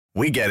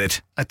We get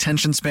it.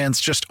 Attention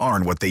spans just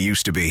aren't what they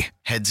used to be.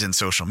 Heads in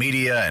social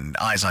media and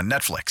eyes on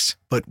Netflix.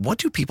 But what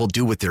do people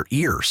do with their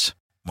ears?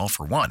 Well,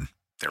 for one,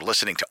 they're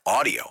listening to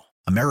audio.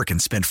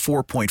 Americans spend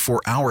 4.4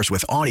 hours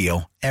with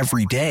audio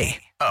every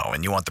day. Oh,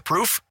 and you want the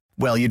proof?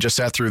 Well, you just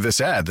sat through this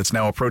ad that's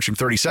now approaching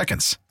 30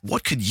 seconds.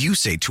 What could you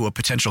say to a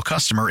potential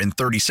customer in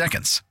 30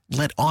 seconds?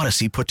 Let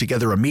Odyssey put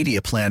together a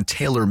media plan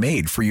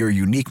tailor-made for your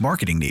unique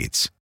marketing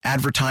needs.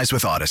 Advertise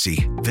with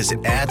Odyssey.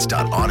 Visit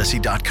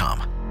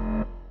ads.odyssey.com.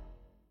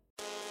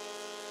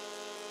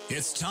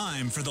 It's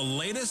time for the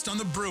latest on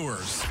the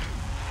Brewers,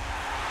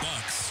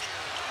 Bucks,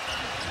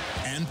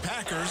 and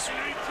Packers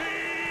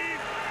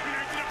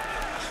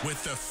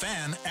with the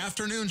Fan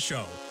Afternoon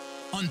Show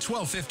on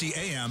 1250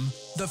 AM,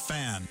 The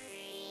Fan.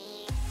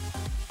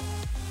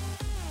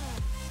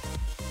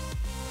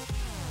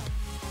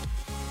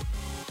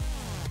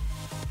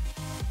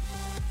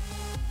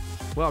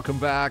 Welcome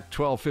back,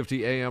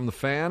 1250 AM, The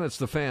Fan. It's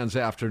the Fan's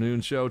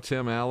Afternoon Show.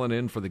 Tim Allen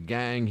in for the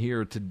gang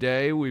here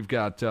today. We've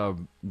got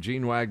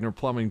Gene Wagner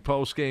Plumbing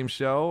postgame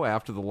show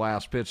after the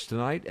last pitch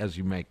tonight as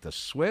you make the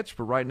switch.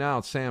 But right now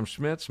it's Sam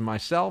Schmitz and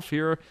myself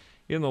here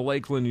in the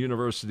Lakeland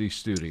University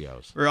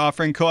studios. We're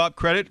offering co-op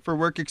credit for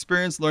work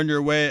experience. Learn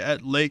your way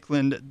at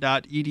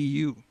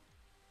lakeland.edu.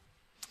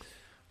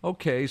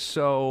 Okay,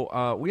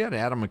 so we had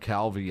Adam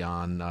McCalvey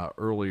on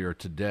earlier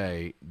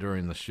today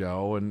during the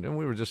show, and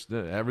we were just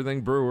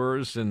everything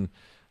Brewers, and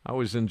I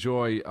always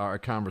enjoy our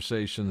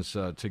conversations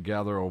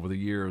together over the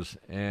years.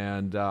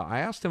 And I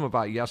asked him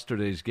about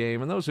yesterday's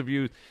game, and those of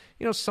you,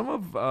 some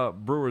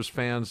of Brewers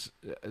fans,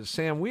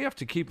 Sam, we have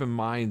to keep in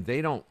mind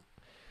they don't,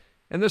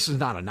 and this is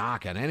not a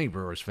knock on any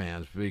Brewers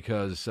fans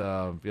because,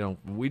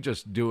 we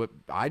just do it,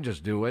 I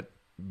just do it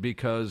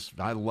because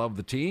I love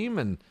the team,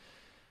 and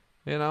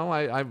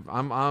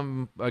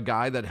I'm a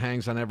guy that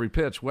hangs on every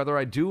pitch, whether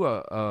I do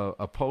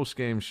a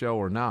post-game show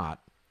or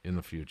not in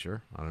the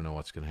future. I don't know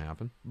what's going to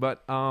happen.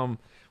 But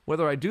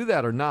whether I do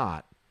that or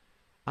not,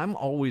 I'm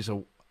always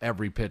a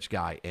every pitch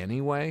guy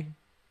anyway.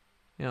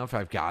 If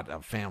I've got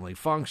a family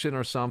function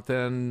or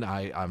something,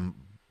 I'm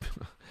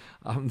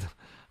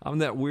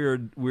that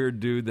weird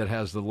dude that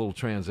has the little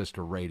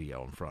transistor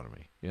radio in front of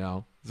me,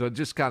 So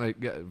just kind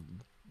of,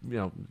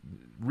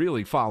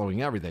 really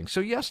following everything. So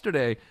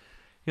yesterday,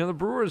 the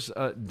Brewers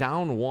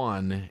down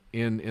one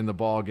in the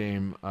ball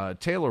game.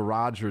 Taylor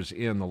Rogers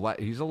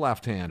he's a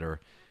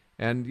left-hander,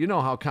 and you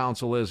know how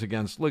Counsell is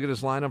against. Look at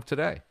his lineup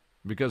today,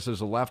 because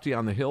there's a lefty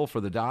on the hill for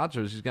the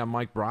Dodgers. He's got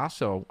Mike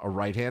Brasso, a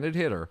right-handed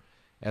hitter,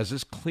 as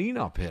his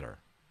cleanup hitter.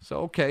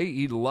 So okay,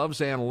 he loves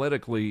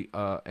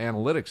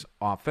analytics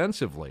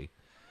offensively,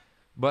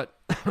 but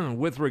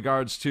with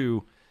regards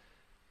to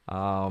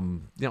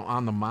on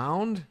the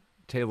mound,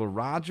 Taylor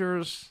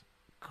Rogers.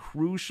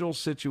 Crucial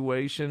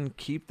situation,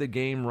 keep the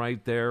game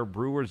right there.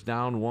 Brewers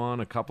down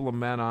one, a couple of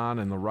men on,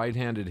 and the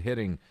right-handed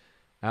hitting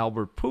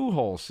Albert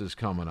Pujols is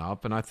coming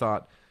up. And I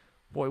thought,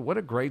 boy, what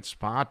a great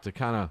spot to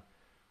kind of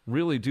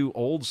really do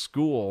old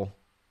school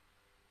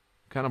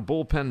kind of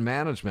bullpen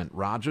management.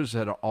 Rogers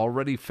had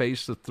already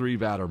faced the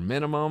three-batter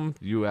minimum.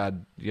 You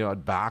had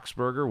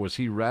Boxberger. Was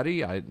he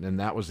ready? And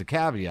that was the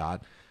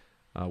caveat.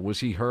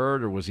 Was he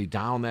hurt or was he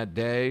down that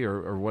day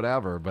or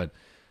whatever? But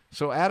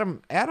so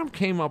Adam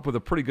came up with a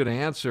pretty good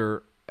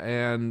answer,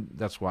 and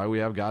that's why we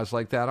have guys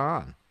like that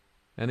on.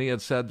 And he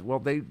had said, well,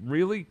 they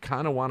really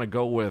kind of want to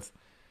go with,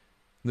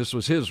 this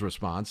was his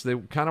response, they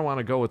kind of want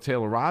to go with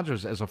Taylor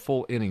Rogers as a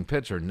full inning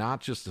pitcher,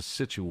 not just a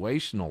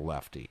situational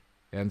lefty.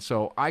 And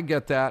so I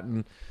get that,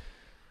 and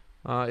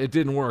it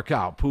didn't work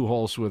out.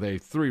 Pujols with a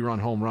 3-run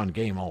home run,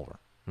 game over.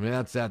 I mean,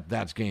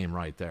 that's game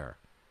right there.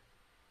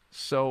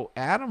 So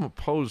Adam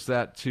posed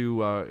that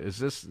to, is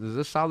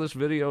this how this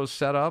video is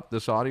set up?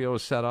 This audio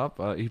is set up?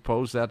 He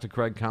posed that to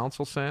Craig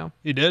Counsell, Sam?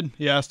 He did.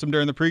 He asked him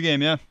during the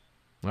pregame, yeah.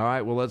 All right,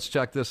 well, let's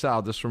check this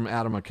out. This is from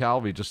Adam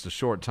McCalvey just a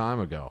short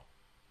time ago.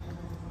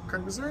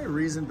 Craig, was there any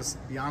reason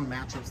beyond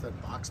matchups that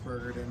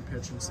Boxberger didn't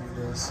pitch in St.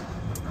 Louis?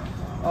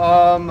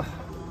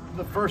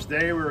 The first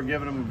day we were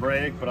giving him a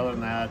break, but other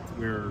than that,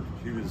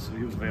 he was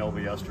available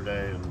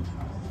yesterday,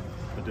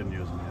 but didn't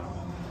use him yet.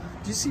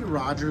 Do you see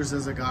Rogers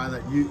as a guy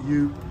that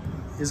you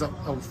is a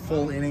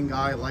full inning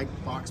guy like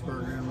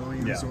Boxberger and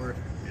Williams, or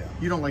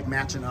you don't like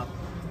matching up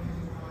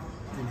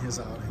in his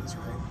outings,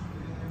 right?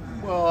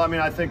 Well, I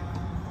mean,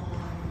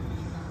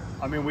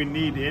 we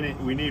need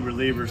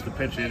relievers to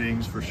pitch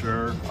innings for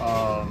sure,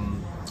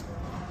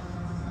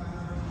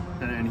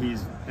 and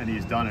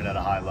he's done it at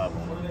a high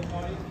level.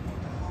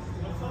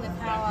 With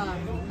how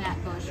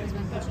Matt Bush has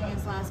been pitching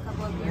his last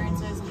couple of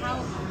appearances, what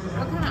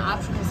kind of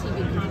option has he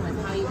become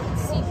with how you can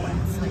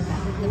sequence like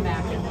that, the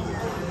back end of your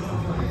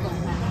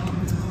bullpen?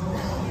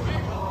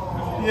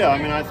 Yeah, I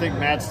mean, I think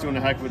Matt's doing a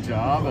heck of a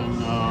job, and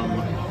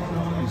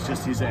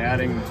he's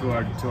adding to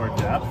our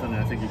depth, and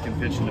I think he can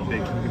pitch in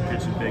big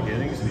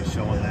innings, and he's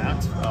showing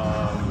that.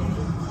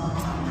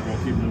 And we'll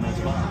keep him in that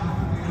spot.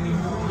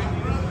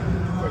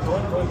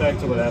 Going back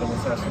to what Adam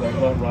was asking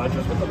about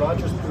Rogers, with the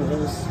Rogers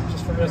Pujols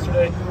just from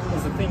yesterday,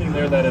 is the thinking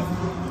there that if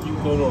you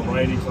go to a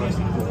righty, so I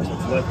see Pujols,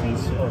 it's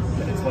lefties, or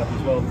it's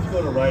lefties, well, if you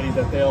go to a righty,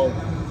 that they'll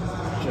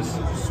just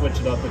switch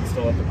it up and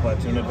still have the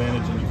platoon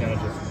advantage, and you kind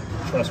of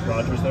just trust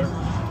Rogers there?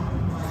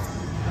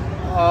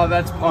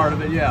 That's part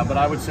of it, yeah. But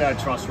I would say I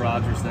trust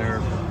Rogers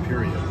there.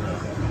 Period.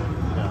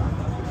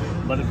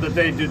 Yeah. But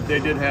they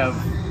did have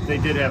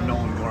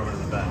Nolan Gorman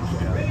on the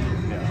bench. Yeah.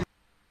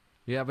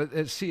 Yeah,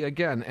 but see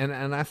again,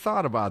 and I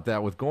thought about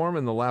that with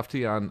Gorman, the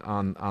lefty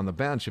on the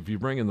bench. If you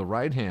bring in the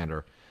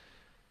right-hander,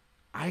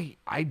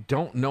 I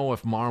don't know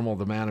if Marmol,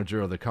 the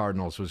manager of the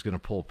Cardinals, was going to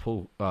pull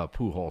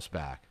Pujols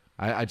back.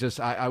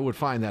 I would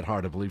find that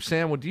hard to believe.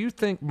 Sam, do you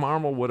think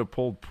Marmol would have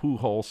pulled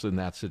Pujols in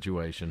that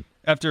situation?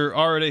 After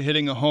already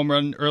hitting a home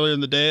run earlier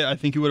in the day, I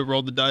think he would have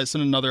rolled the dice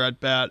in another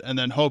at bat, and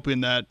then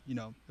hoping that it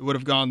would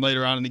have gone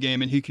later on in the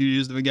game and he could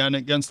use them again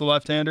against the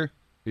left-hander.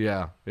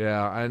 Yeah,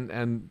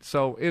 and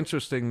so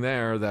interesting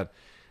there that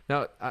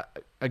now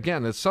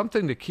again, it's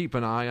something to keep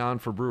an eye on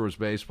for Brewers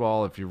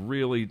baseball. If you're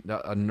really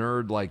a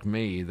nerd like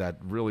me that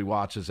really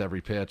watches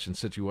every pitch and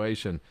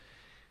situation,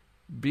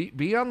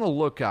 be on the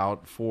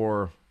lookout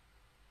for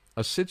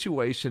a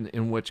situation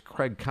in which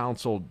Craig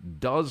Counsell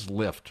does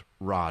lift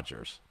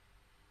Rogers.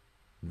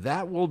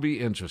 That will be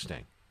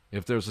interesting.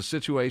 If there's a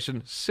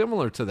situation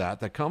similar to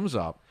that comes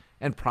up,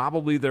 and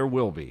probably there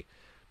will be,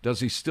 does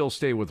he still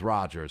stay with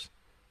Rogers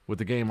with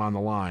the game on the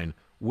line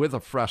with a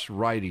fresh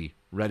righty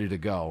ready to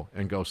go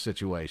and go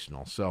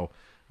situational? So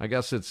I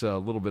guess it's a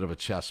little bit of a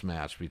chess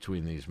match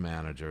between these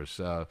managers.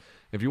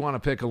 If you want to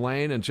pick a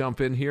lane and jump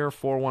in here,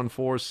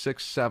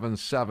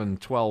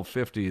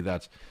 414-677-1250.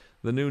 That's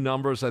the new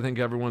numbers. I think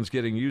everyone's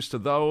getting used to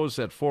those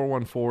at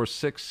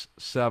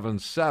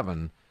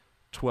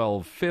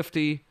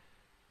 414-677-1250.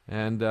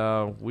 And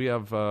we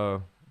have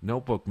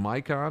Notebook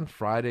Mike on,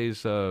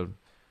 Friday's third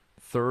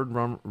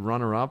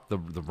runner-up, the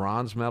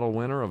bronze medal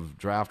winner of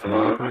Draft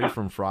Mockery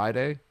from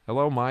Friday.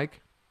 Hello,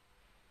 Mike.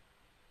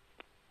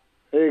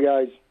 Hey,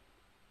 guys.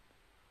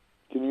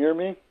 Can you hear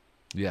me?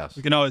 Yes.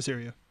 We can always hear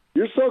you.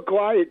 You're so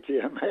quiet,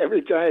 Tim.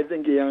 Every time I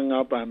think he hung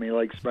up on me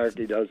like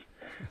Sparky does.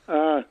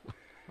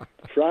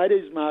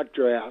 Friday's mock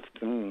draft,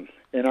 and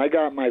I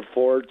got my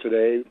 4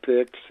 today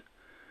picks.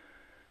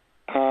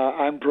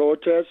 I'm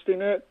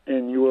protesting it,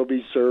 and you will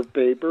be served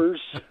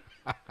papers.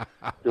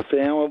 The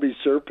fan will be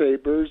served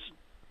papers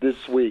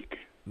this week.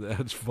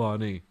 That's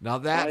funny. Now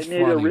that's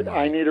funny.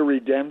 I need a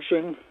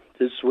redemption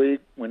this week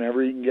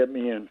whenever you can get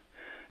me in.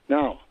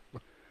 Now,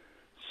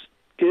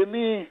 give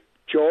me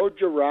Joe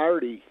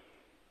Girardi.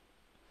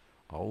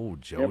 Oh,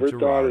 Joe Never Girardi.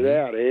 thought of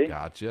that, eh?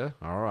 Gotcha.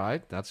 All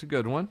right. That's a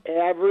good one.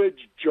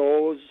 Average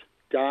Joe's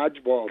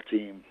dodgeball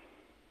team.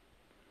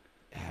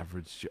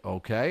 Average.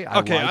 Okay.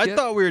 I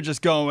thought we were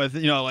just going with,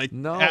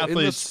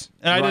 athletes.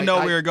 And I didn't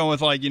know we were going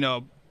with, we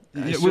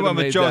went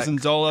with Joe's and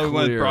Zola. We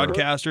went with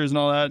broadcasters and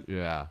all that.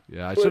 Yeah.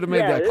 I should have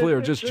made that clear.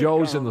 Just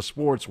Joe's in the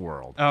sports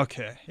world.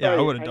 Okay. Yeah,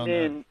 I would have done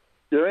that.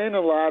 There ain't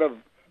a lot of,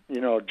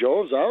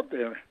 Joe's out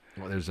there.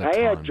 Well, there's I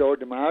had Joe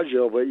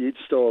DiMaggio, but you'd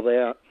stole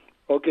that.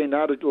 Okay,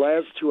 now the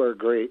last 2 are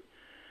great.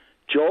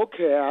 Joe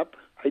Cap,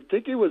 I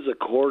think he was a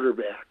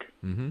quarterback.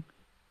 Mm-hmm.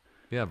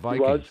 Yeah, Vikings.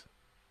 He was.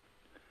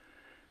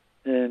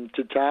 And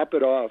to top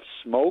it off,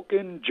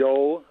 Smokin'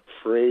 Joe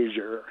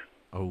Frazier.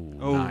 Oh,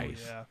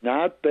 nice. Yeah.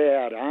 Not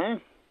bad, huh?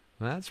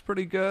 That's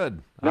pretty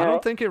good. Now, I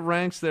don't think it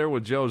ranks there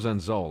with Joe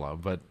Zanzola,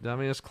 but,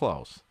 it's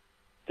close.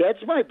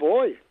 That's my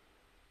boy.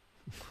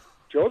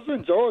 Joe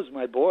Zanzola is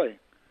my boy.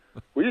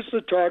 We used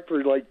to talk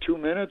for 2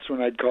 minutes when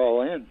I'd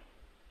call in.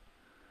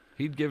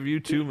 He'd give you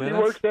 2 minutes?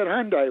 He works at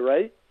Hyundai,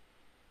 right?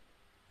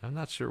 I'm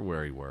not sure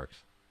where he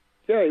works.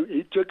 Yeah,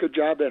 he took a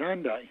job at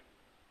Hyundai.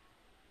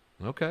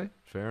 Okay,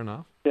 fair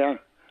enough. Yeah,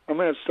 I'm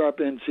going to stop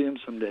in and see him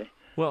someday.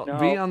 Well,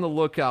 be on the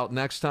lookout.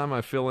 Next time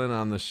I fill in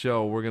on the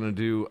show, we're going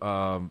to do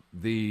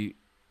the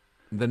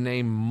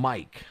name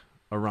Mike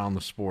around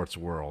the sports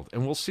world,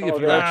 and we'll see if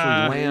you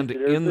actually land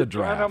in the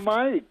draft. There's a ton of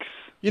Mikes.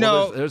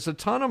 There's a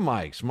ton of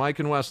Mikes. Mike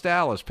in West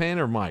Dallas,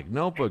 Painter Mike,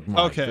 Notebook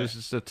Mike. Okay. There's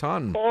just a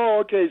ton. Oh,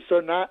 okay, so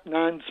not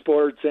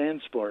non-sports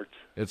and sports.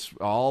 It's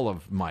all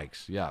of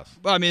Mike's, yes.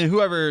 I mean,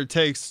 whoever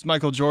takes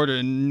Michael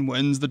Jordan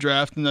wins the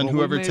draft, and then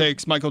whoever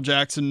takes Michael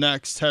Jackson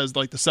next has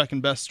the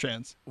second best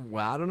chance.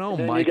 Well, I don't know.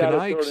 And Mike and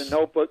Ike's.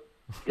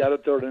 Got to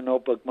throw the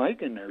Notebook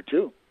Mike in there,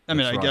 too. I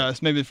mean, I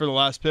guess. Maybe for the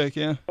last pick,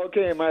 yeah.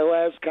 Okay, my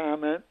last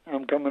comment.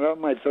 I'm coming up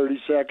my 30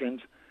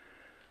 seconds.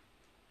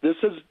 This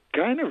is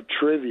kind of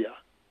trivia.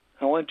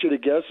 I want you to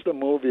guess the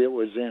movie it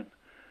was in.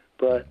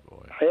 But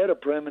I had a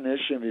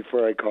premonition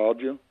before I called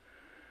you.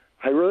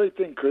 I really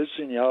think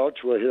Christian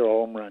Yelich will hit a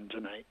home run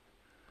tonight.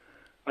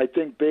 I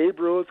think Babe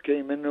Ruth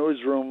came into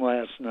his room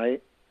last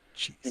night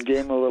and gave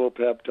him a little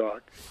pep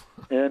talk.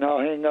 And I'll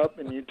hang up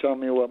and you tell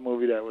me what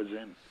movie that was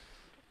in.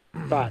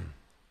 Bye.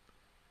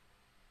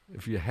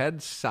 If you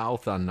head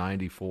south on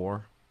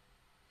 94,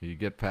 you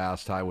get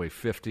past Highway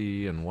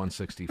 50 and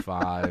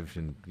 165,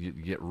 and you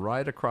get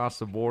right across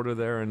the border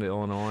there into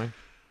Illinois,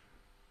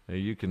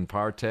 you can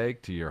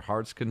partake to your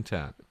heart's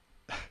content.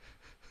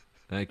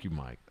 Thank you,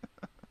 Mike.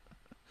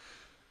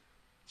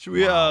 Should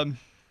we go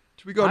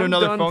to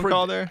another phone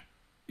call there?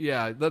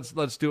 Yeah,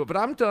 let's do it. But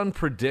I'm done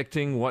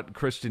predicting what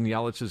Christian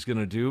Yelich is going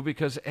to do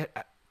because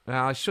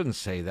Well, I shouldn't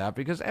say that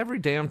because every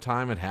damn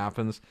time it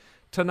happens,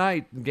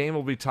 tonight the game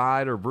will be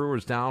tied or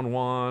Brewers down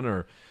 1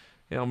 or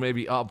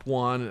maybe up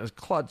 1. A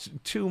clutch,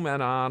 2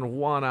 men on,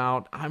 1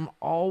 out. I'm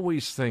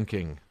always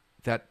thinking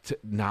that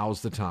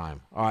now's the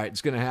time. All right,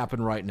 it's going to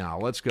happen right now.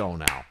 Let's go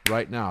now.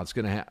 Right now, it's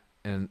going to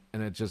happen,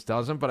 and it just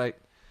doesn't. But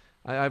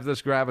I have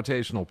this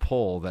gravitational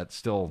pull that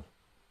still.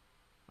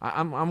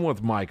 I'm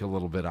with Mike a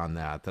little bit on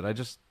that. That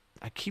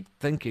I keep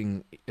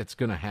thinking it's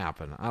going to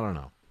happen. I don't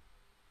know.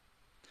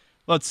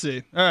 Let's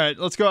see. All right,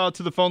 let's go out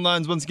to the phone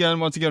lines once again.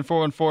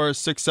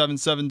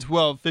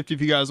 414-677-1250 if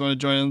you guys want to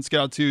join in. Let's get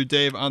out to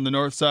Dave on the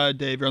north side.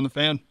 Dave, you're on the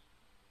Fan.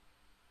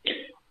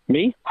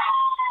 Me?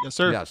 Yes,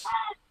 sir. Yes.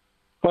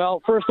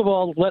 Well, first of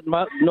all, let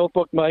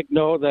Notebook Mike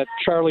know that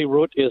Charlie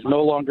Root is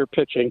no longer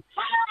pitching,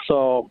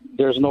 so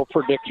there's no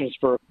predictions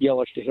for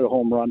Yelich to hit a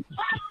home run.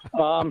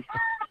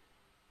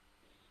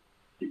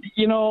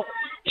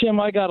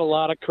 Tim, I got a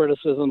lot of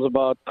criticisms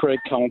about Craig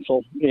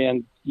Counsell,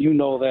 and you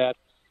know that.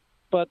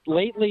 But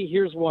lately,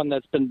 here's one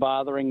that's been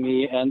bothering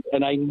me, and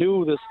I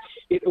knew this.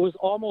 It was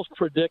almost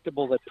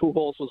predictable that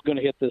Pujols was going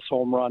to hit this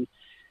home run,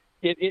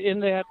 in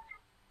that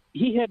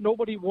he had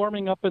nobody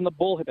warming up in the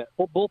bullpen.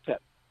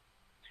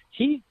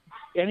 He's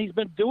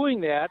been doing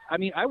that. I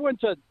mean, I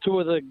went to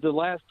the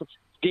last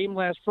game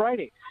last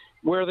Friday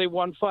where they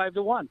won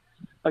 5-1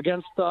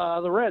 against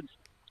the Reds.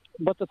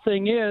 But the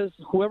thing is,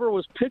 whoever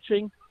was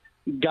pitching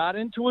got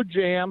into a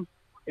jam,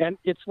 and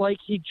it's like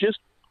he just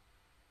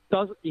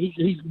does.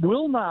 He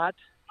will not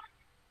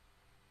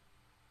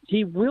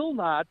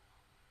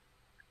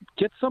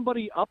get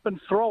somebody up and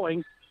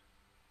throwing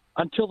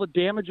until the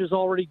damage is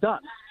already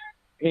done.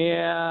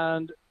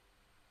 And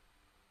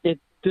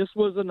this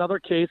was another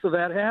case of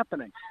that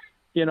happening.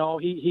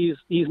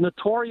 He's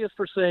notorious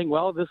for saying,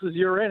 "Well, this is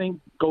your inning,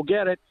 go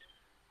get it."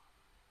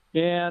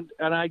 And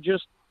I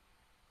just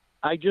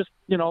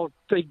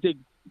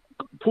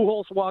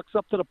Pujols walks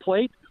up to the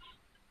plate.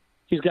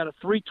 He's got a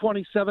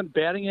 .327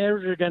 batting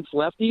average against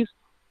lefties,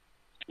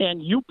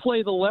 and you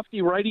play the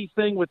lefty-righty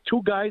thing with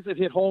 2 guys that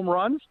hit home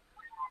runs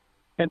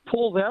and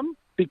pull them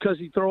because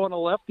you throw in a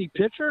lefty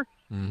pitcher.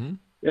 Mm-hmm.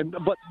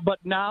 But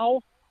now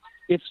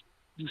it's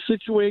the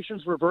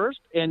situation's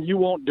reversed, and you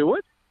won't do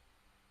it.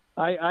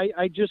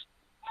 It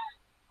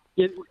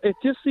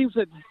just seems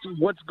that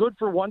what's good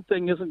for one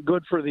thing isn't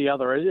good for the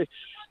other.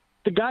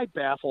 The guy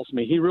baffles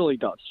me. He really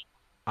does.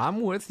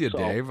 I'm with you,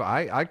 Dave.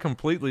 I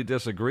completely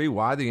disagree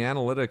why the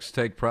analytics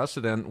take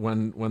precedent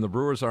when the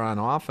Brewers are on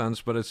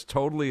offense, but it's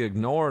totally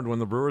ignored when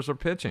the Brewers are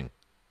pitching.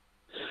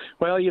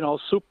 Well,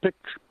 Soup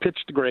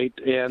pitched great,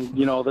 and,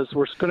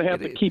 we're going to have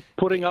to keep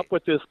putting up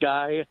with this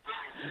guy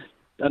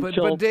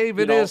until, but Dave,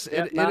 it's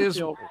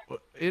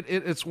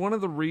one of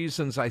the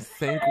reasons I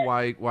think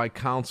why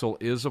Counsell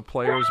is a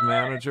player's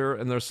manager,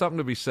 and there's something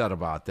to be said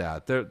about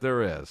that.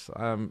 There is.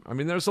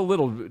 There's a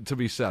little to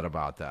be said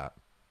about that.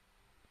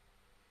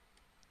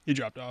 He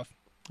dropped off.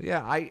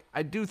 Yeah, I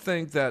do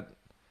think that,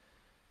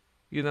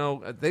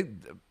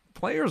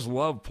 players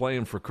love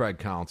playing for Craig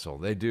Counsell.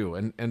 They do.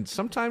 And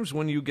sometimes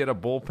when you get a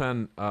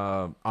bullpen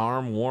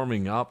arm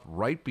warming up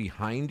right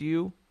behind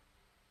you,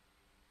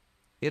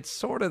 it's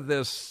sort of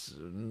this,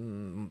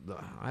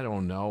 I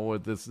don't know,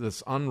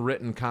 this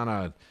unwritten kind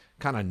of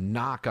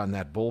knock on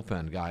that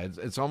bullpen guy.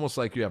 It's almost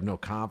like you have no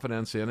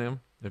confidence in him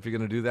if you're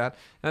going to do that.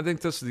 And I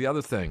think this is the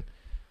other thing.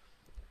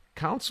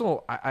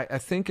 Counsell, I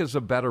think, is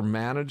a better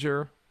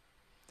manager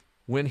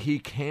when he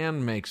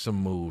can make some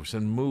moves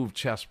and move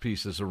chess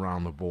pieces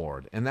around the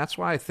board. And that's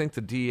why I think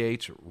the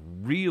DH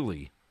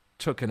really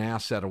took an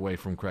asset away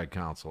from Craig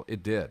Counsell.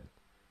 It did.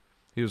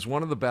 He was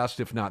one of the best,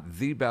 if not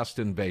the best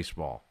in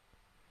baseball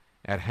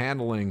at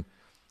handling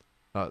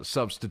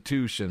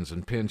substitutions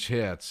and pinch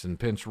hits and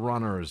pinch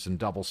runners and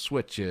double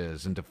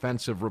switches and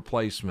defensive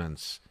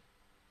replacements.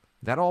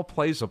 That all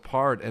plays a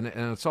part, and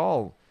it's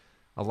all,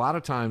 a lot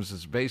of times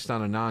it's based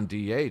on a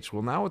non-DH.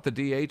 Well, now with the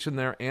DH in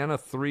there and a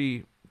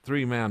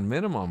three-man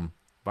minimum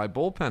by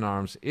bullpen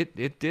arms,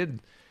 it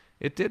did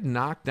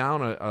knock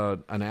down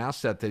an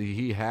asset that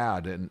he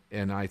had,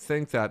 and I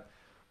think that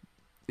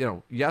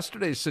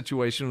yesterday's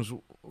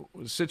situation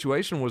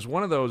was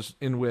one of those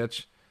in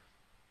which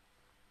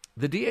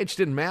the DH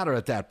didn't matter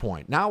at that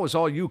point. Now it was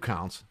all you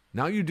counts.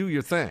 Now you do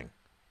your thing.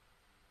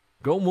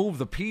 Go move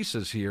the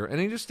pieces here, and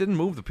he just didn't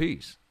move the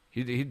piece.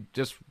 He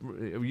just,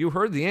 you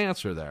heard the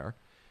answer there.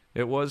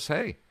 It was,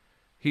 hey,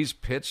 he's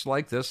pitched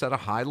like this at a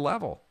high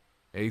level.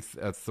 A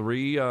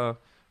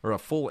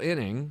full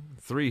inning,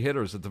 3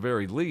 hitters at the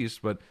very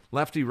least, but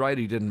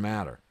lefty-righty didn't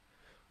matter.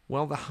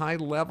 Well, the high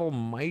level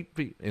might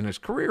be, in his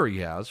career he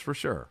has, for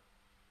sure.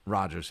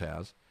 Rogers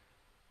has.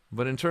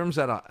 But in terms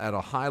at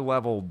a high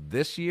level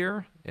this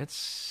year,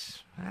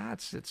 it's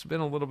been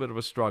a little bit of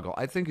a struggle.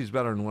 I think he's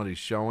better than what he's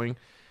showing.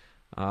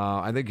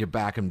 I think you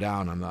back him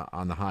down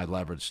on the high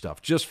leverage stuff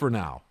just for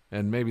now,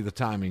 and maybe the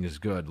timing is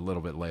good a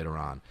little bit later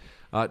on.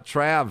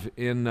 Trav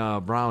in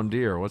Brown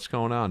Deer, what's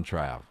going on,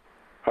 Trav?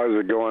 How's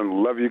it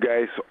going? Love you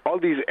guys. All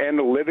these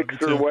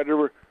analytics or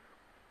whatever,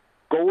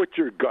 go with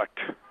your gut,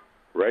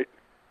 right?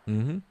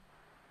 Mm-hmm.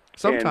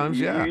 Sometimes,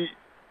 yeah.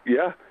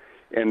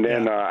 And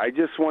then I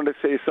just want to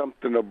say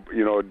something.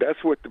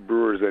 That's what the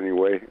Brewers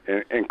anyway.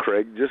 And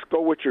Craig, just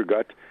go with your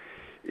gut.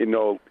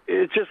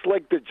 It's just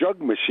like the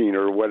jug machine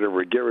or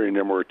whatever Gary and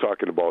them were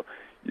talking about.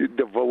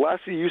 The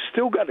velocity, you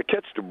still got to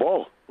catch the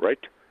ball, right?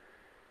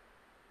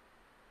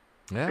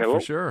 Yeah,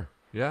 for sure.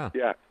 Yeah.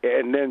 Yeah,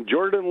 and then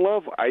Jordan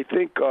Love, I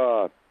think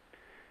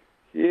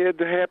he had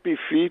the happy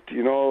feet,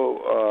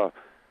 a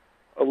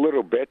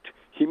little bit.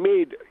 He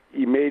made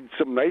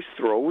some nice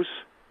throws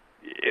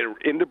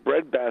in the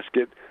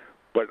breadbasket,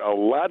 but a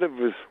lot of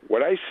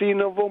what I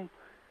seen of him,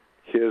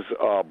 his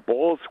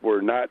balls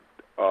were not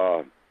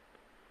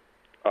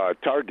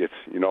targets.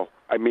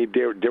 I mean,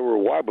 they were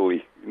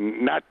wobbly,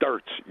 not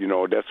darts.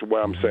 That's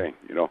what I'm saying.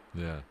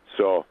 Yeah.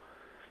 So.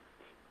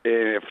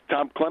 And if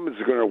Tom Clemens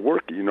is going to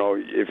work,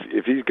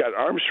 if he's got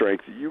arm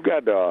strength, you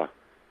got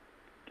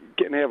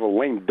can have a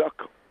lame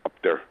duck up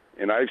there.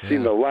 And I've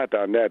seen a lot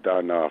on that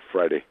on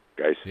Friday,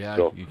 guys. Yeah,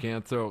 so, you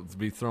can't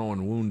be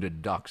throwing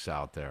wounded ducks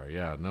out there.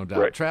 Yeah, no doubt.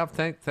 Right. Trav,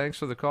 thanks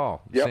for the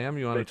call. Yep. Sam,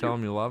 you want to tell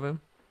him you love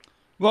him?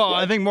 Well,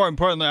 I think more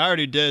importantly, I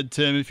already did,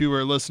 Tim, if you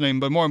were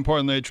listening. But more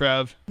importantly,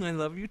 Trav. I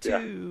love you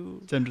too.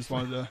 Yeah. Tim just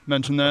wanted to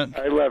mention that.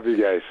 I love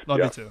you guys. Love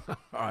you too. All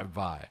right,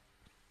 bye.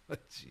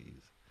 Jeez.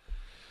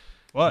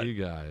 What? You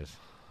guys.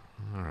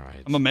 All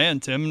right. I'm a man,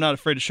 Tim. I'm not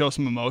afraid to show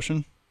some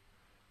emotion.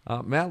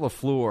 Matt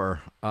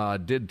LaFleur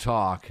did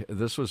talk.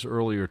 This was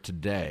earlier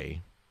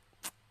today.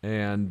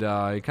 And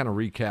he kind of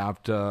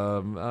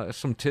recapped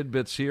some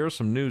tidbits here,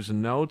 some news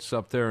and notes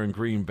up there in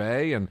Green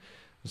Bay, and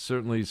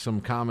certainly some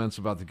comments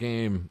about the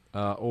game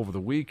over the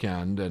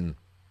weekend. And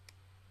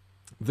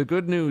the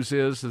good news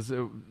is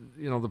that,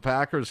 the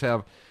Packers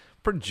have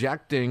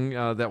projecting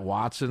that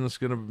Watson's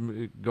going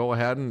to go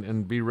ahead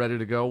and be ready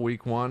to go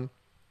week one.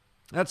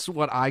 That's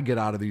what I get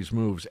out of these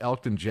moves.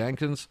 Elgton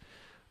Jenkins,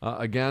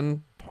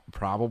 again,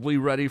 probably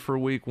ready for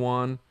week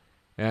one,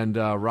 and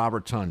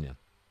Robert Tonyan,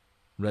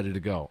 ready to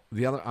go.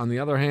 On the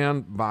other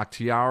hand,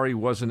 Bakhtiari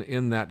wasn't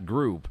in that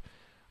group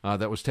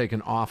that was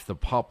taken off the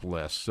PUP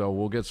list. So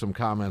we'll get some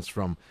comments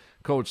from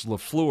Coach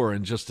LaFleur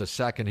in just a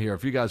second here.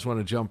 If you guys want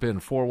to jump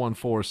in,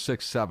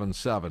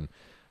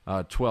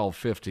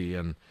 414-677-1250.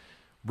 And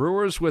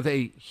Brewers with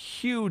a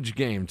huge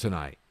game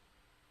tonight.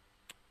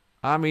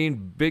 I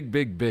mean, big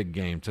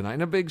game tonight,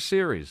 and a big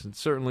series. It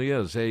certainly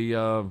is.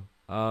 A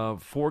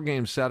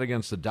 4-game set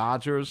against the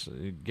Dodgers.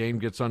 The game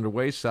gets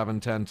underway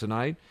 7:10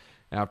 tonight.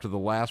 After the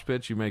last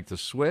pitch, you make the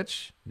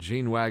switch.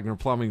 Gene Wagner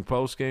Plumbing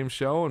postgame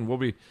show, and we'll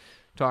be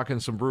talking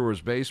some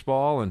Brewers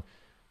baseball. And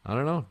I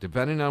don't know,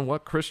 depending on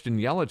what Christian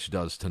Yelich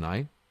does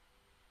tonight,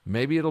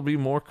 maybe it'll be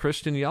more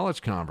Christian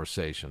Yelich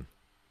conversation.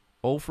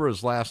 0 for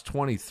his last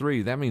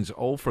 23. That means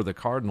 0 for the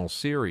Cardinals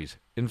series.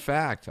 In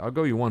fact, I'll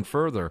go you one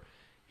further.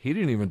 He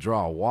didn't even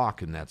draw a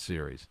walk in that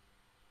series.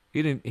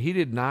 He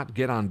did not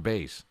get on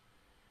base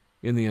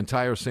in the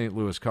entire St.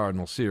 Louis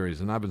Cardinals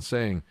series. And I've been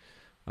saying,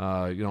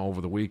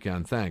 over the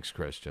weekend, thanks,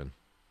 Christian.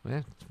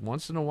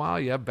 Once in a while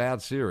you have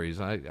bad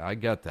series. I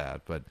get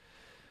that. But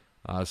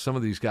some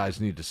of these guys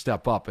need to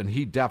step up, and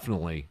he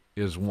definitely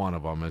is one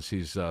of them as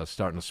he's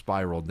starting to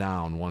spiral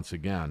down once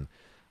again.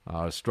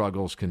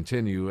 Struggles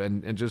continue.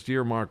 And just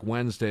earmark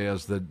Wednesday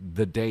as the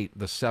date,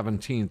 the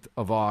 17th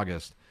of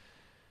August.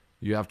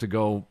 You have to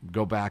go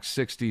back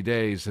 60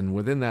 days, and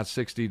within that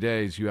 60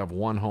 days, you have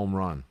 1 home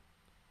run,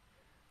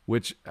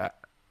 which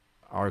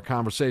our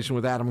conversation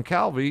with Adam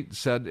Calvi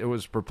said it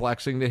was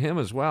perplexing to him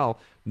as well,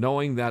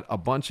 knowing that a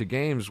bunch of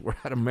games were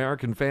at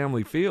American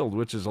Family Field,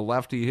 which is a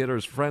lefty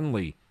hitter's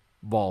friendly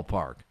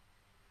ballpark.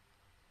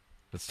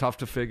 It's tough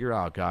to figure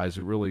out, guys.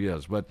 It really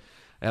is. But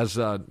as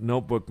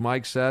Notebook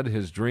Mike said,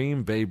 his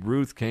dream, Babe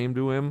Ruth, came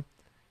to him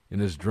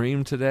in his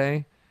dream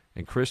today,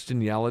 and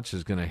Christian Yelich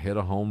is going to hit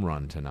a home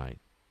run tonight.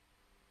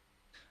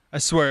 I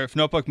swear, if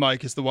Notebook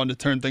Mike is the one to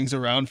turn things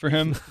around for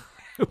him,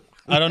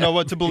 I don't know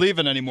what to believe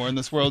in anymore in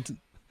this world.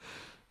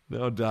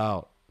 No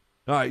doubt.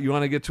 All right, you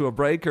want to get to a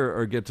break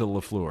or get to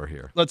LaFleur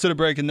here? Let's hit a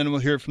break, and then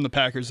we'll hear from the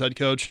Packers head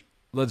coach.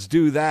 Let's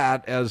do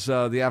that as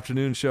the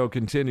afternoon show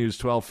continues,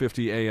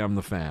 12:50 a.m.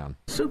 The Fan.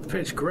 Super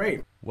pitch,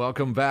 great.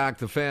 Welcome back,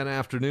 the Fan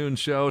Afternoon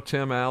Show.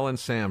 Tim Allen,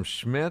 Sam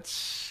Schmitz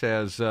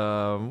says, we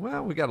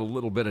got a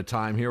little bit of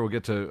time here. We'll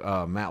get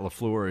to Matt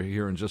LaFleur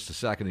here in just a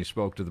second. He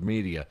spoke to the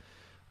media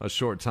a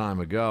short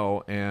time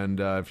ago. And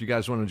if you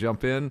guys want to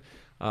jump in,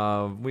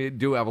 we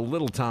do have a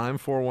little time,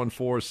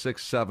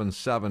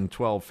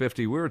 414-677-1250.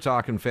 We were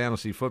talking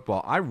fantasy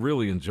football. I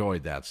really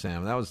enjoyed that,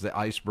 Sam. That was the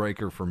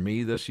icebreaker for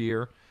me this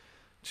year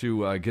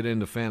to get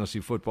into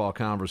fantasy football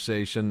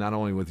conversation, not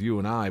only with you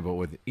and I, but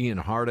with Ian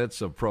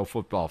Hartitz of Pro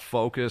Football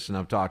Focus. And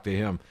I've talked to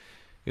him,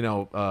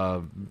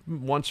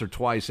 once or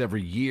twice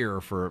every year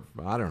for,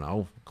 I don't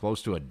know,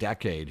 close to a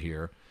decade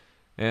here.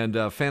 And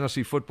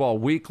Fantasy Football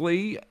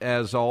Weekly,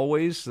 as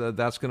always,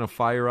 that's going to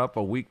fire up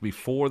a week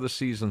before the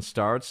season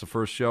starts. The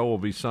first show will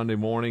be Sunday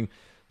morning,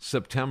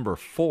 September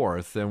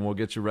 4th, and we'll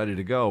get you ready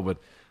to go. But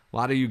a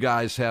lot of you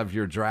guys have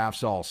your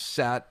drafts all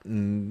set,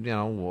 and,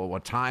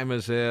 what time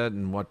is it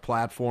and what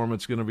platform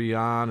it's going to be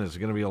on. Is it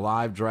going to be a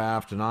live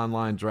draft, an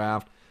online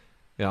draft?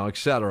 et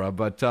cetera.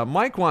 But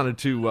Mike wanted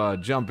to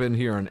jump in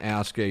here and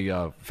ask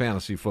a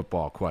fantasy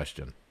football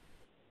question.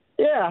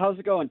 Yeah, how's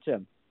it going,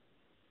 Tim?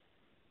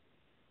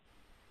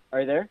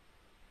 Are you there?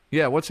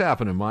 Yeah, what's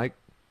happening, Mike?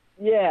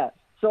 Yeah,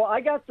 so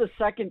I got the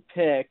second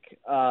pick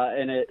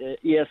in an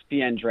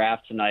ESPN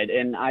draft tonight,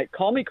 and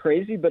call me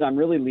crazy, but I'm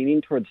really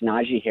leaning towards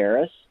Najee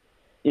Harris.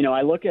 You know,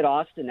 I look at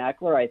Austin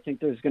Eckler. I think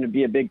there's going to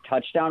be a big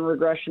touchdown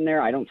regression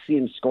there. I don't see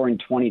him scoring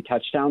 20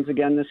 touchdowns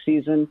again this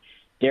season.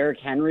 Derrick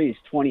Henry is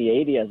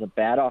 28. He has a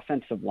bad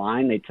offensive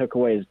line. They took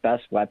away his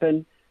best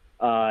weapon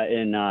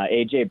in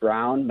A.J.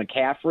 Brown.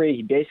 McCaffrey,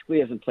 he basically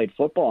hasn't played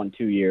football in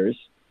 2 years.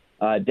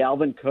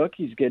 Dalvin Cook,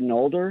 he's getting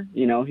older.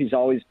 You know, he's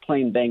always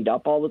playing banged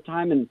up all the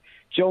time. And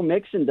Joe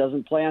Mixon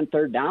doesn't play on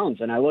third downs.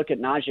 And I look at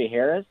Najee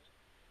Harris.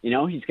 You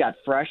know, he's got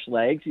fresh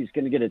legs. He's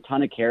going to get a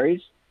ton of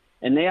carries.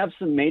 And they have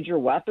some major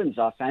weapons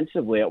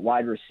offensively at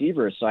wide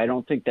receiver, so I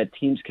don't think that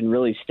teams can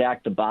really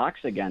stack the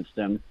box against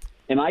him.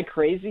 Am I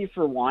crazy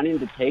for wanting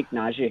to take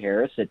Najee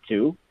Harris at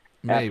 2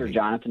 after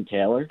Jonathan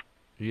Taylor?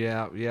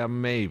 Yeah,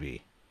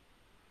 maybe.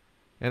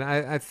 And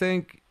I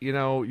think, you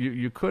know,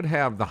 you could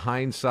have the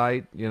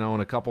hindsight, you know,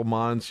 in a couple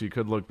months, you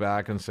could look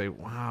back and say,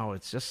 wow,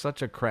 it's just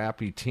such a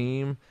crappy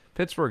team.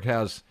 Pittsburgh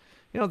has,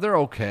 you know, they're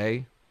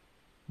okay,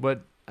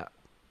 but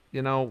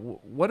you know,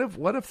 what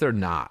if they're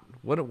not?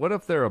 What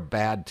if they're a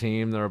bad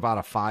team? They're about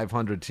a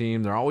 500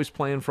 team. They're always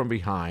playing from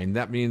behind.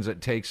 That means it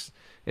takes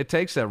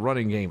that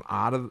running game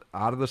out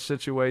of the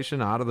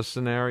situation, out of the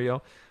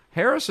scenario.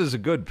 Harris is a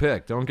good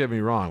pick. Don't get me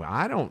wrong.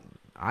 I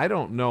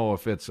don't know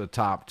if it's a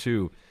top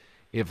 2.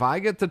 If I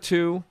get the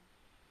 2,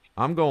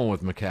 I'm going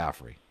with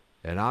McCaffrey,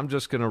 and I'm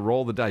just going to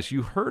roll the dice.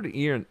 You heard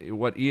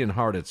what Ian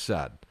Hart had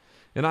said,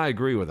 and I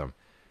agree with him.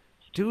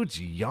 Dude's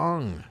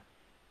young.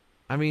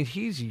 I mean,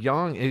 he's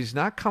young. He's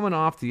not coming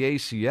off the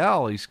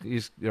ACL.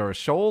 He's or a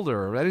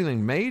shoulder or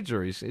anything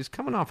major. He's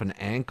coming off an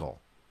ankle,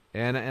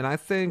 and I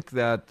think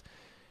that,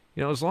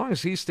 you know, as long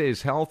as he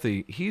stays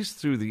healthy, he's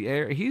through the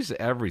air. He's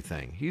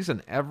everything. He's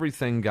an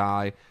everything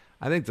guy.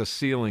 I think the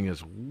ceiling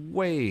is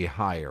way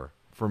higher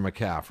for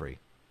McCaffrey.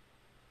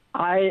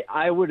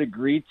 I would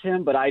agree,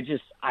 Tim, but I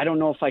don't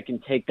know if I can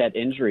take that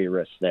injury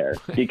risk there,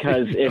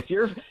 because if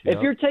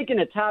you're taking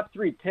a top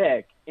 3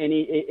 pick and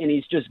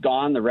he's just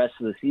gone the rest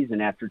of the season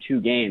after 2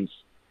 games,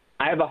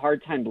 I have a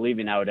hard time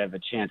believing I would have a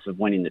chance of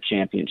winning the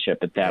championship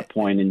at that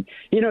point. And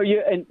you know,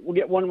 and we'll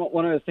get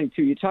one other thing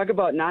too. You talk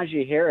about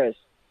Najee Harris.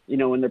 You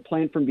know, when they're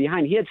playing from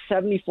behind, he had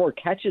 74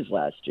 catches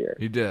last year.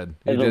 He did.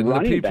 In the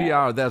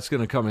PPR, that's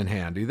going to come in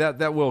handy.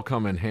 That will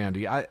come in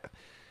handy.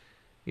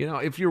 You know,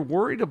 if you're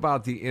worried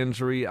about the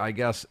injury, I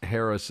guess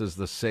Harris is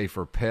the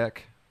safer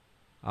pick.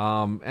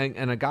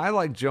 And a guy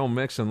like Joe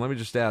Mixon, let me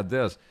just add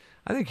this.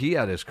 I think he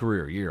had his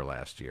career year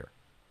last year.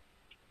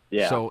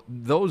 Yeah. So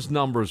those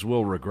numbers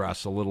will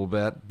regress a little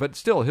bit, but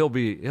still he'll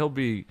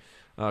be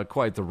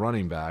quite the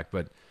running back.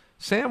 But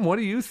Sam, what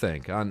do you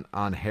think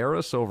on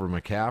Harris over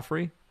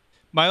McCaffrey?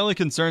 My only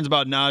concerns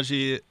about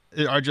Najee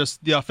are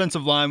just the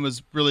offensive line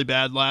was really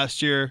bad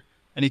last year,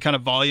 and he kind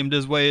of volumed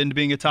his way into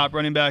being a top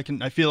running back,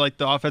 and I feel like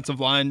the offensive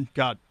line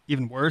got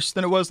even worse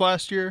than it was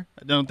last year.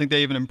 I don't think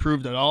they even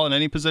improved at all in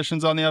any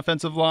positions on the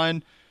offensive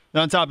line.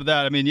 And on top of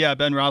that, I mean, yeah,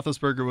 Ben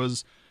Roethlisberger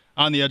was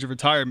on the edge of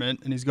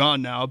retirement, and he's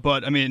gone now,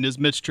 but, I mean, is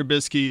Mitch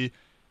Trubisky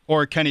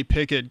or Kenny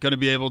Pickett going to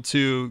be able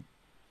to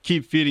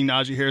keep feeding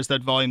Najee Harris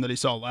that volume that he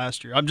saw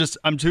last year?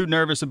 I'm too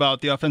nervous about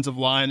the offensive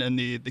line and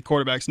the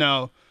quarterbacks.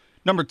 Now,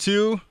 number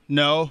 2,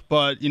 no,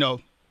 but, you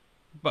know,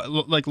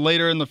 like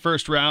later in the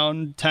first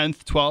round,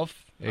 10th, 12th.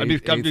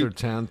 8th or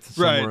 10th,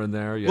 somewhere right, in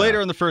there. Yeah.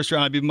 Later in the first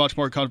round, I'd be much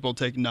more comfortable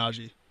taking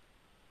Najee.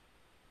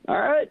 All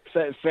right,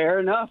 fair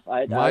enough.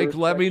 Mike,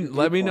 let me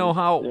know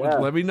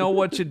let me know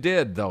what you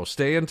did, though.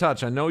 Stay in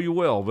touch. I know you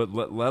will, but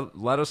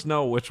let us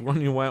know which one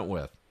you went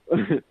with.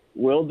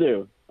 Will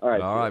do. All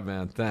right,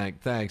 man.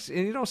 Thanks. And,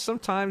 you know,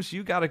 sometimes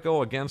you got to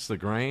go against the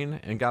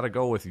grain and got to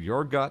go with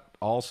your gut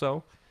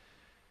also.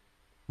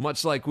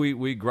 Much like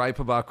we gripe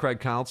about Craig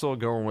Counsell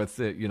going with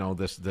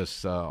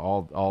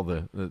all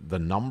the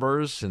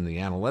numbers and the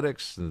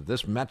analytics.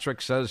 This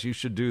metric says you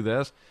should do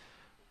this,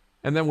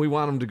 and then we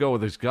want him to go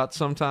with his gut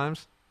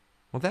sometimes.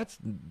 Well, that's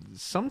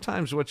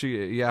sometimes what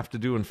you have to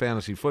do in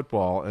fantasy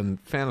football, and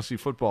fantasy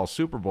football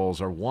Super Bowls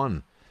are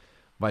won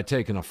by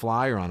taking a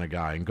flyer on a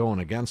guy and going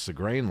against the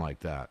grain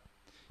like that.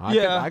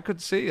 I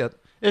could see it.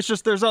 It's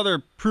just there's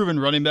other proven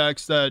running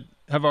backs that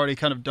have already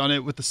kind of done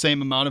it with the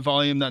same amount of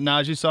volume that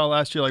Najee saw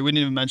last year. Like, we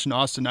didn't even mention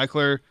Austin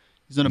Eckler.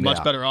 He's in a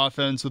much better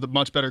offense with a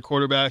much better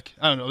quarterback.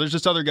 I don't know. There's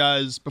just other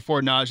guys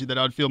before Najee that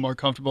I would feel more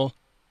comfortable.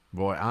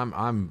 Boy,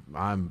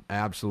 I'm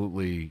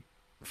absolutely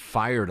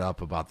fired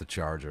up about the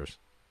Chargers.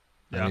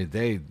 Yeah. I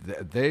mean,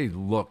 they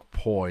look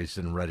poised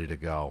and ready to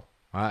go.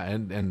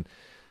 And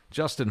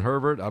Justin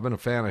Herbert, I've been a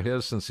fan of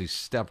his since he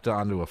stepped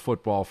onto a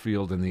football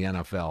field in the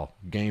NFL,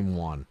 Game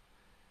 1.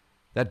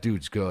 That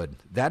dude's good.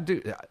 That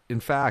dude, in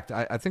fact,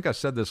 I think I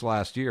said this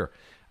last year.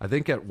 I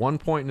think at one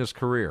point in his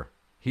career,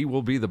 he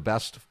will be the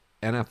best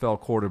NFL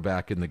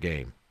quarterback in the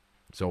game.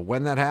 So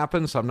when that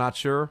happens, I'm not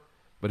sure,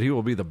 but he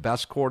will be the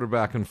best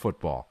quarterback in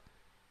football.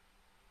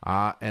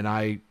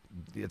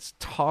 It's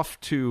tough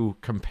to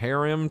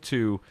compare him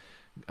to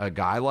a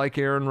guy like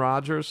Aaron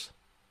Rodgers,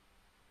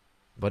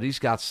 but he's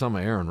got some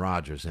Aaron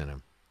Rodgers in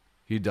him.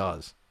 He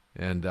does.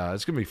 And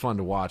it's going to be fun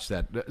to watch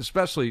that,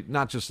 especially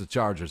not just the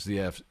Chargers, the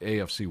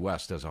AFC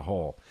West as a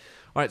whole.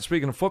 All right,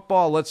 speaking of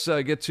football, let's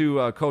get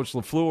to Coach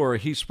LaFleur.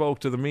 He spoke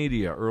to the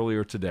media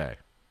earlier today.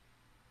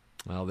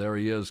 Well, there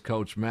he is,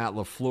 Coach Matt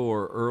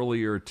LaFleur,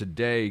 earlier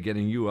today,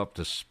 getting you up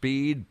to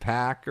speed.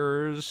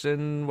 Packers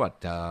and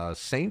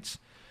Saints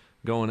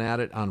going at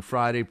it on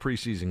Friday,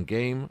 preseason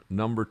game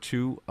number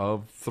 2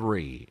 of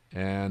 3.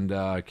 And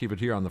keep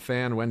it here on The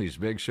Fan, Wendy's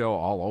Big Show,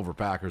 all over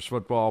Packers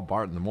football,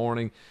 Bart in the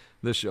morning.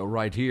 This show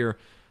right here,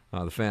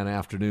 the Fan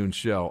Afternoon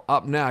Show.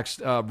 Up next,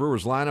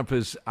 Brewers lineup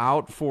is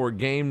out for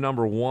game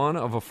number 1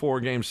 of a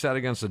 4-game set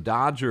against the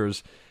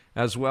Dodgers,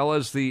 as well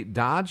as the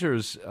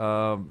Dodgers.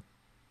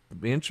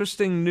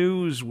 Interesting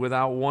news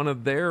without one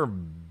of their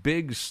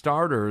big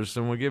starters,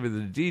 and we'll give you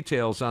the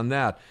details on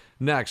that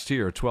next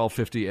here,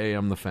 12:50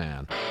 a.m. The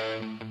Fan.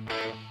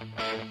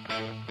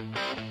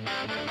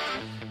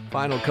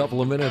 Final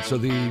couple of minutes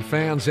of the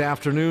Fans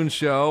Afternoon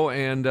Show,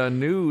 and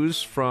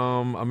news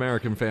from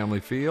American Family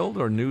Field,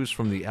 or news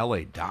from the LA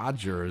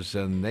Dodgers,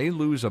 and they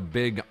lose a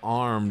big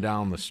arm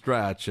down the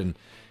stretch. And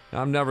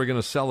I'm never going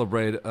to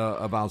celebrate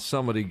about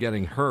somebody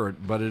getting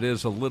hurt, but it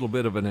is a little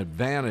bit of an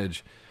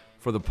advantage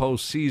for the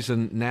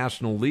postseason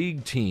National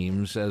League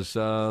teams, as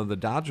the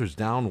Dodgers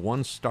down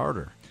one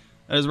starter.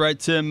 That is right,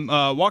 Tim.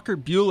 Walker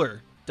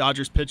Buehler,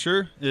 Dodgers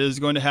pitcher, is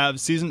going to have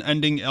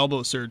season-ending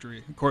elbow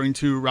surgery, according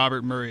to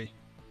Robert Murray.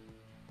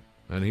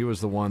 And he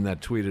was the one that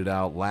tweeted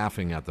out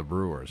laughing at the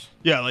Brewers.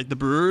 Yeah, like the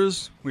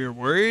Brewers, we were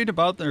worried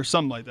about them, or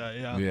something like that,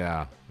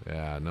 Yeah,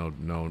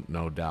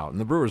 no doubt.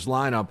 And the Brewers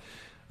lineup,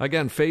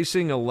 again,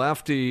 facing a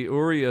lefty,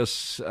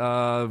 Urias,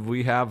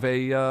 we have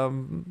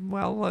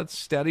a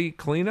steady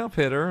cleanup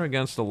hitter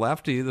against a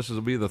lefty. This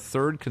will be the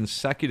 3rd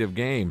consecutive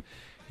game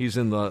he's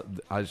in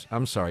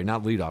I'm sorry,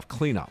 not leadoff,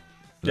 cleanup.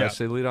 Did I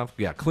say leadoff?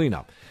 Yeah,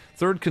 cleanup.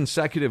 3rd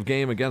consecutive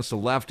game against a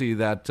lefty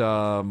that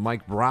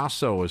Mike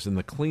Brasso is in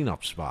the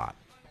cleanup spot.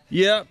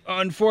 Yeah,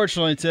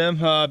 unfortunately, Tim.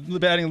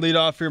 Batting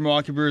leadoff for your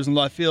Milwaukee Brewers in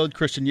left field,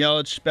 Christian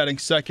Yelich. Batting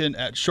second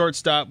at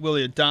shortstop,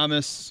 Willie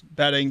Adames.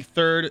 Batting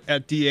third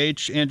at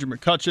DH, Andrew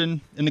McCutchen.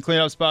 In the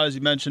cleanup spot, as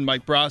you mentioned,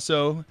 Mike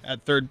Brasso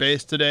at third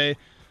base today.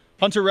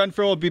 Hunter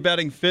Renfroe will be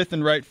batting 5th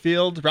in right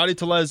field. Rowdy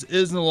Tellez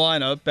is in the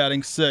lineup,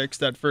 batting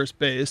 6th at first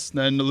base.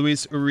 Then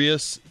Luis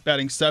Urias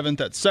batting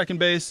 7th at second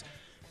base.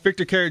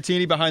 Victor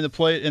Caratini behind the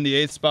plate in the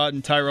 8th spot,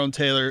 and Tyrone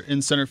Taylor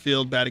in center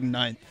field batting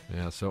 9th.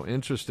 Yeah, so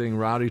interesting.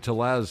 Rowdy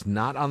Tellez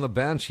not on the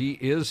bench. He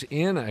is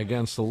in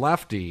against the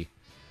lefty.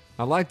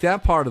 I like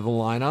that part of the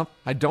lineup.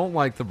 I don't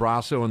like the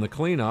Brasso in the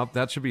cleanup.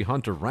 That should be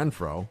Hunter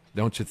Renfroe,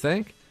 don't you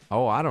think?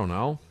 Oh, I don't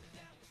know.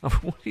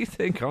 What do you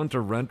think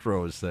Hunter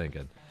Renfroe is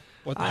thinking?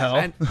 What the hell?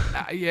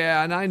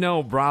 And I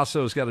know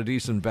Brasso's got a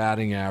decent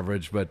batting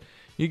average, but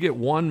you get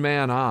one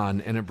man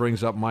on and it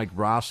brings up Mike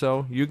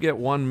Brasso. You get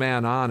one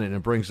man on and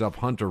it brings up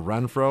Hunter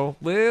Renfroe.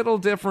 Little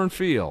different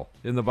feel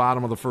in the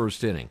bottom of the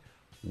first inning.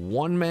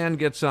 One man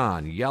gets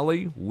on,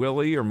 Yelly,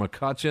 Willie, or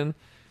McCutchen,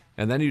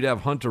 and then you'd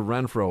have Hunter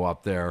Renfroe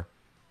up there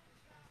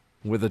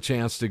with a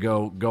chance to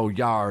go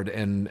yard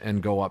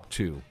and go up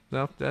 2.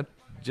 No, that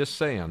just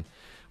saying.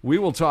 We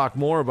will talk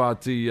more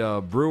about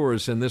the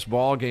Brewers in this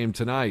ball game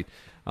tonight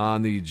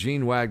on the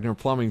Gene Wagner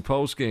Plumbing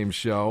postgame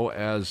show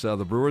as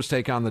the Brewers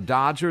take on the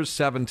Dodgers.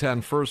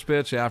 7:10 first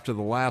pitch. After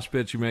the last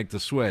pitch, you make the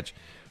switch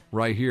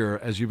right here,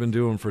 as you've been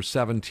doing for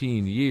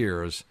 17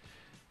 years.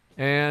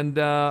 And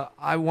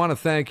I want to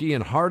thank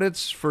Ian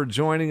Hartitz for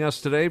joining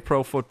us today,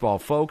 Pro Football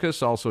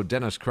Focus. Also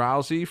Dennis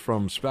Krause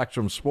from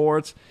Spectrum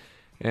Sports.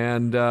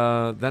 And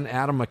then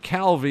Adam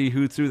McCalvey,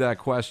 who threw that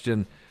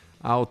question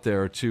out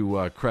there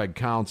to Craig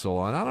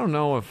Counsell. And I don't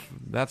know if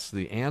that's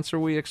the answer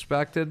we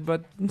expected,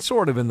 but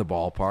sort of in the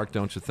ballpark,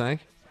 don't you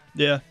think?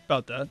 Yeah,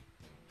 about that.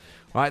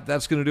 All right,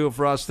 that's going to do it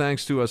for us.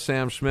 Thanks to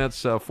Sam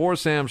Schmitz. For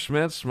Sam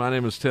Schmitz, my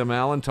name is Tim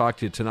Allen. Talk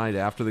to you tonight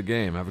after the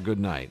game. Have a good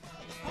night.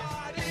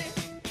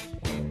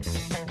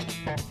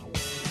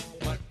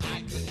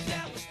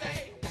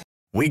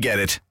 We get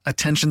it.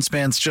 Attention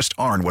spans just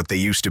aren't what they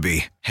used to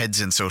be. Heads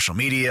in social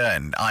media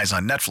and eyes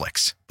on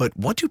Netflix. But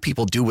what do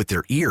people do with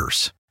their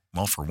ears?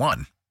 Well, for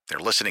one, they're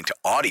listening to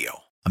audio.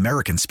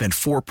 Americans spend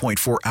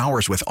 4.4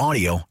 hours with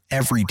audio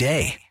every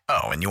day.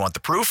 Oh, and you want the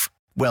proof?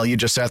 Well, you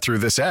just sat through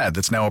this ad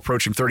that's now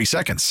approaching 30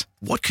 seconds.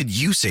 What could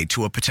you say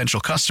to a potential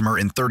customer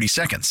in 30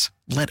 seconds?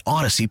 Let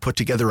Odyssey put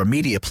together a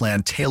media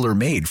plan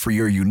tailor-made for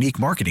your unique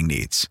marketing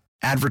needs.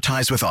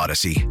 Advertise with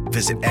Odyssey.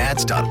 Visit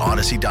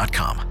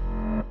ads.odyssey.com.